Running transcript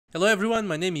Hello everyone,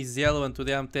 my name is Yellow and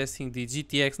today I'm testing the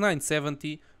GTX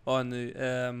 970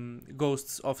 on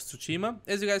Ghosts of Tsushima.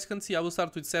 As you guys can see, I will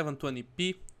start with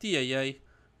 720p TAA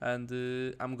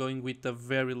and I'm going with the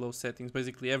very low settings,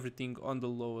 basically everything on the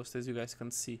lowest, as you guys can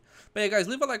see. But yeah guys,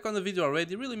 leave a like on the video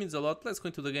already, it really means a lot. Let's go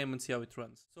into the game and see how it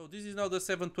runs. So this is now the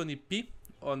 720p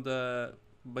on the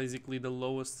basically the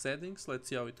lowest settings. Let's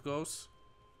see how it goes.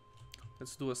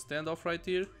 Let's do a standoff right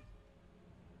here.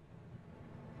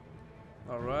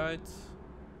 Alright.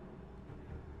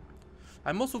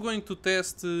 I'm also going to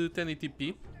test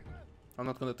 1080p. I'm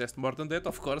not going to test more than that,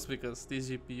 of course, because this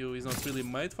GPU is not really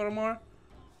made for more.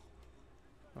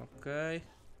 Okay.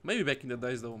 Maybe back in the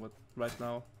days though, but right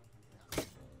now.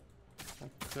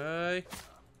 Okay.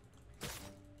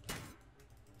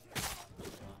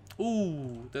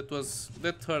 Ooh,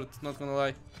 that hurt, not gonna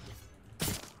lie.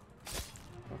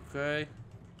 Okay.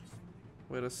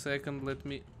 Wait a second, let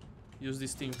me use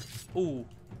this thing. Ooh.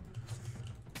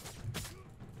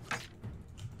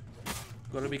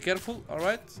 Gotta be careful.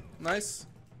 Alright. Nice.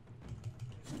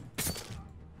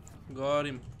 Got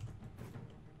him.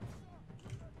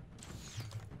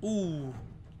 Ooh.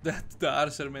 The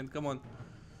archer, man. Come on.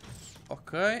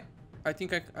 Okay. I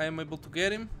think I am able to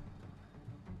get him.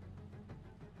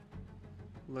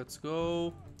 Let's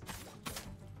go.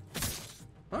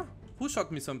 Huh? Who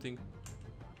shot me something?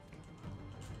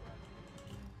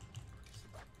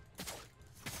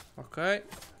 Okay.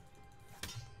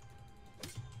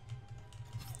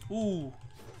 Ooh.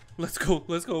 Let's go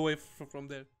away from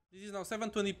there. This is now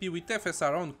 720p with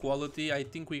FSR on quality. I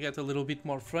think we get a little bit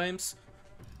more frames.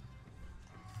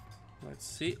 Let's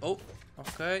see. Oh,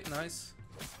 okay, nice.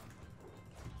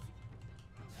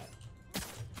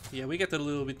 Yeah, we get a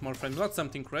little bit more frames. Not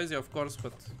something crazy, of course,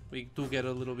 but we do get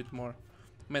a little bit more.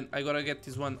 Man, I gotta get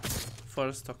this one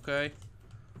first, okay.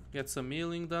 Get some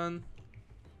healing done.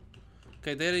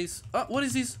 Okay, there is... Oh, what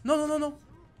is this? No.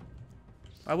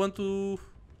 I want to...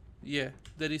 Yeah,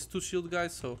 there is 2 shield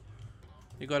guys, so...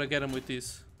 You gotta get them with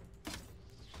this.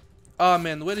 Ah,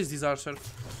 man, where is this archer?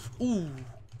 Ooh.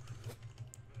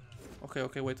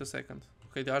 Okay, wait a second.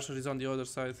 Okay, the archer is on the other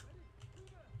side.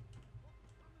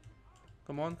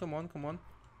 Come on.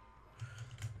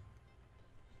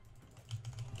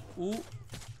 Ooh.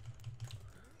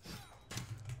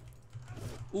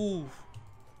 Ooh.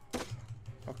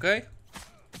 Okay.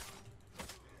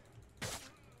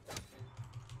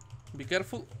 Be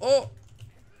careful. Oh!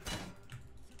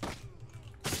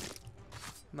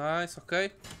 Nice,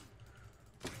 okay.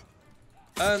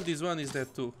 And this one is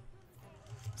dead too.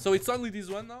 So it's only this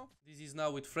one now. This is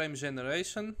now with frame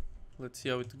generation. Let's see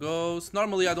how it goes.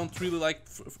 Normally I don't really like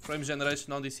frame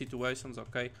generation on these situations,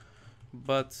 okay.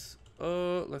 But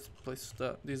let's place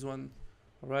this one.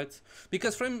 Alright.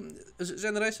 Because frame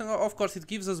generation, of course, it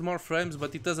gives us more frames,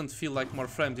 but it doesn't feel like more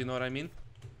frames, you know what I mean?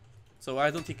 So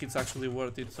I don't think it's actually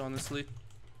worth it, honestly.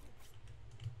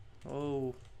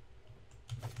 Oh.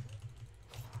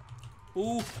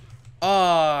 Ooh.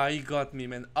 Ah, he got me,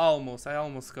 man. I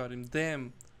almost got him.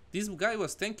 Damn. This guy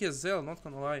was tanky as hell, not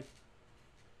gonna lie.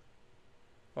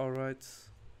 Alright.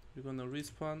 We're gonna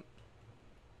respawn.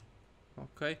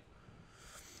 Okay.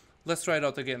 Let's try it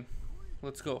out again.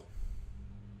 Let's go.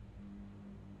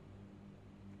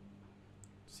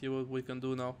 See what we can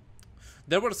do now.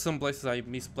 There were some places I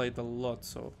misplayed a lot,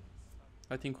 so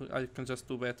I think I can just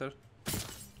do better.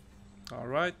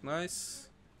 Alright, nice.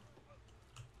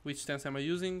 Which stance am I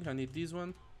using? I need this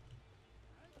one.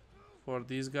 For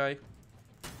this guy.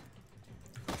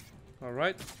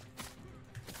 Alright.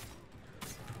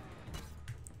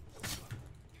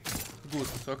 Good.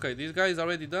 Okay, this guy is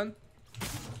already done.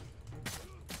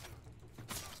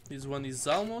 This one is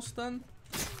almost done.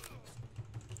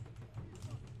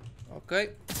 Okay.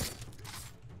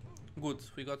 Good,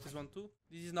 we got this one too.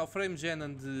 This is now frame gen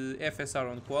and FSR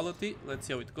on quality. Let's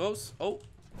see how it goes. Oh.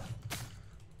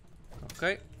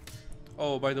 Okay.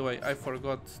 Oh, by the way, I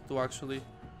forgot to actually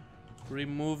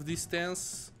remove this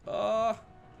stance.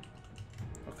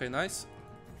 Okay, nice.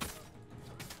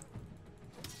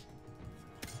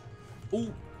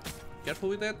 Ooh. Careful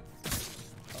with that.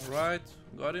 Alright,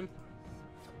 got him.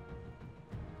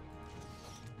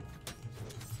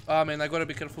 Ah, man, I gotta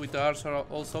be careful with the archer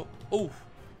also. Oh.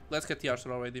 Let's get the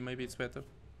archer already, maybe it's better.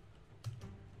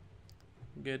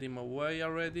 Get him away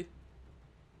already.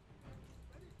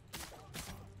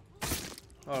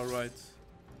 Alright.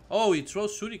 Oh, he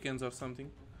throws shurikens or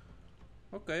something.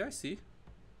 Okay, I see.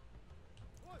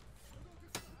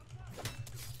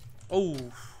 Oh.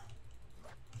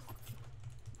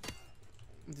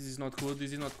 This is not good,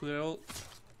 at all.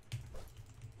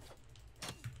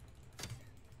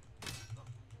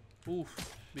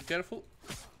 Oof, be careful.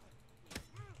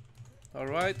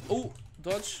 Alright. Oh,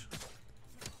 dodge.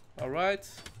 Alright.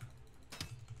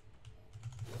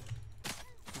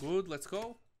 Good, let's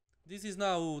go. This is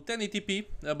now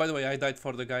 1080p. By the way, I died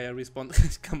for the guy I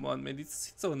respawned. Come on, man,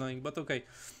 it's so annoying, but okay.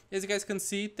 As you guys can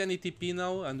see, 1080p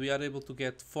now, and we are able to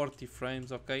get 40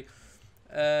 frames, okay?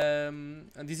 And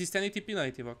this is 1080p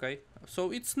native, okay?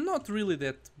 So it's not really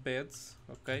that bad,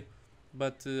 okay?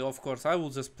 But of course, I will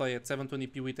just play at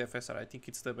 720p with FSR. I think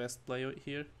it's the best play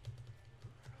here.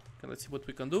 Okay, let's see what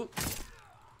we can do.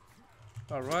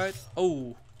 Alright.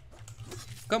 Oh!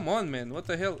 Come on, man, what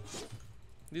the hell?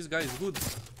 This guy is good.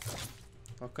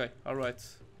 Okay, alright.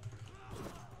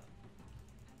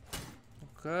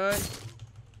 Okay.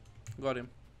 Got him.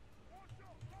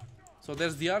 So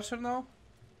there's the archer now.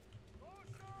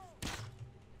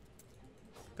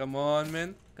 Come on,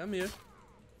 man. Come here.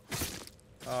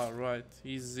 Alright,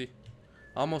 easy.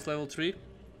 Almost level 3.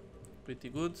 Pretty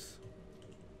good.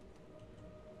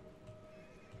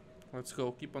 Let's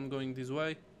go. Keep on going this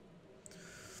way.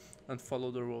 And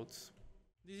follow the roads.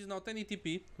 This is now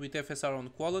 1080p with FSR on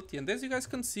quality. And as you guys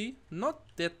can see,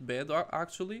 not that bad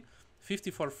actually.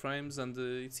 54 frames and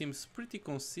it seems pretty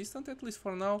consistent, at least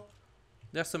for now.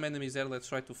 There's some enemies there. Let's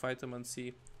try to fight them and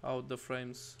see how the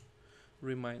frames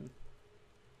remain.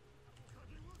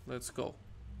 Let's go.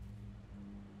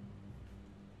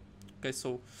 Okay,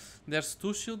 so there's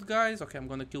 2 shield guys. Okay, I'm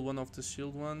gonna kill one of the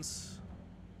shield ones.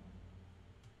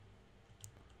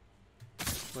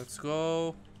 Let's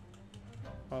go.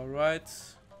 Alright.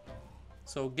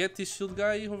 So get this shield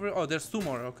guy over. Oh, there's 2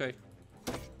 more. Okay.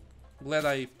 Glad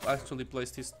I actually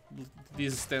placed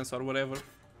this stance or whatever.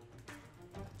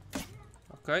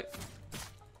 Okay.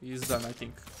 He's done, I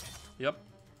think. Yep.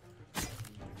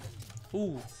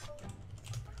 Ooh.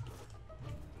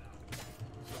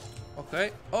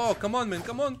 Okay. Oh, come on, man.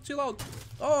 Come on. Chill out.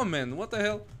 Oh, man. What the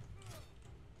hell?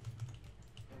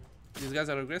 These guys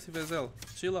are aggressive as hell.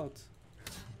 Chill out.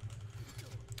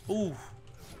 Ooh.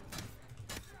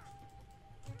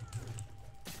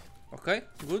 Okay.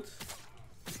 Good.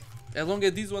 As long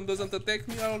as this one doesn't attack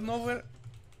me out of nowhere.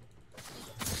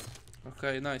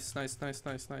 Okay. Nice. Nice. Nice.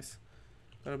 Nice. Nice.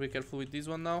 Gotta be careful with this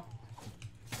one now.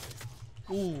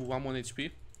 Ooh. I'm on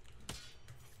HP.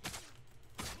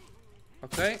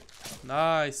 Okay.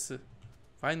 Nice.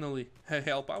 Finally.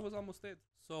 Help, I was almost dead.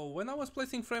 So when I was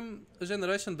placing frame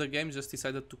generation, the game just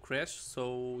decided to crash.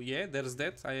 So yeah, there's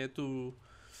that. I had to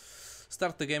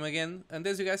start the game again. And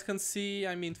as you guys can see,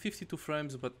 I mean 52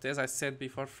 frames. But as I said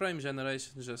before, frame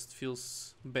generation just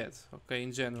feels bad, okay,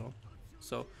 in general.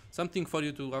 So something for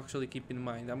you to actually keep in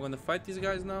mind. I'm gonna fight these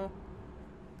guys now.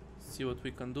 See what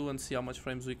we can do and see how much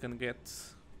frames we can get.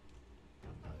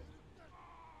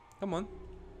 Come on.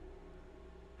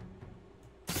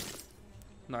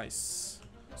 Nice.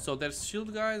 So there's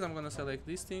shield guys. I'm gonna select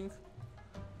this thing.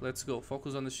 Let's go.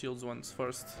 Focus on the shields ones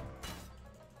first.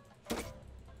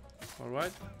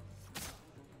 Alright.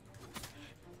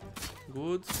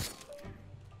 Good.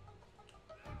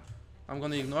 I'm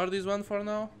gonna ignore this one for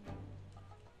now.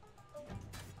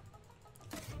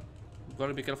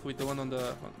 Gotta be careful with the one on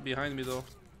the behind me though.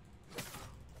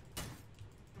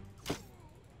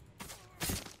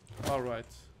 Alright.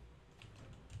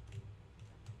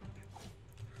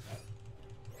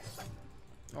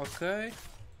 Okay.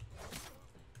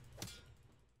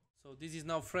 So this is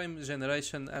now frame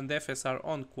generation and FSR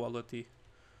on quality.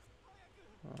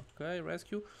 Okay,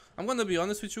 rescue. I'm gonna be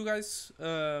honest with you guys.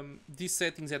 These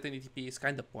settings at 1080p is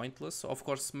kind of pointless. Of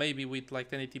course, maybe with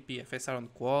like 1080p FSR on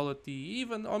quality,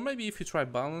 even, or maybe if you try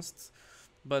balanced.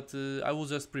 But I would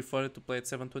just prefer to play at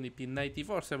 720p native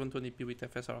or 720p with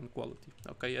FSR on quality.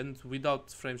 Okay, and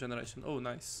without frame generation. Oh,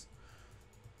 nice.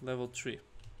 Level 3.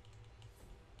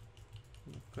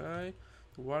 Okay,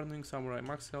 warning, samurai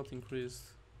max health increased.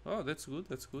 Oh, that's good,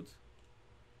 that's good.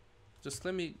 Just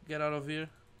let me get out of here.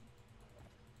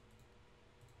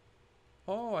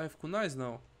 Oh, I have kunais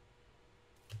now.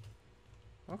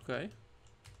 Okay.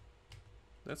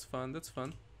 That's fun, that's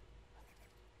fun.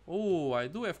 Oh, I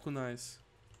do have kunais.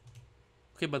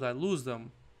 Okay, but I lose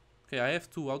them. Okay, I have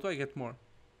 2. How do I get more?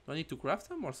 Do I need to craft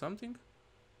them or something?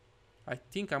 I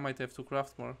think I might have to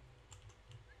craft more.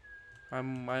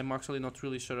 I'm actually not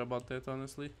really sure about that,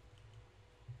 honestly.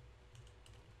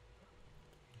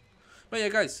 But yeah,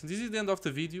 guys, this is the end of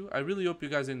the video. I really hope you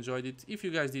guys enjoyed it. If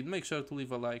you guys did, make sure to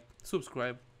leave a like,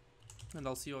 subscribe, and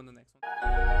I'll see you on the next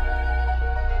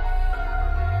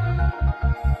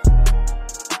one.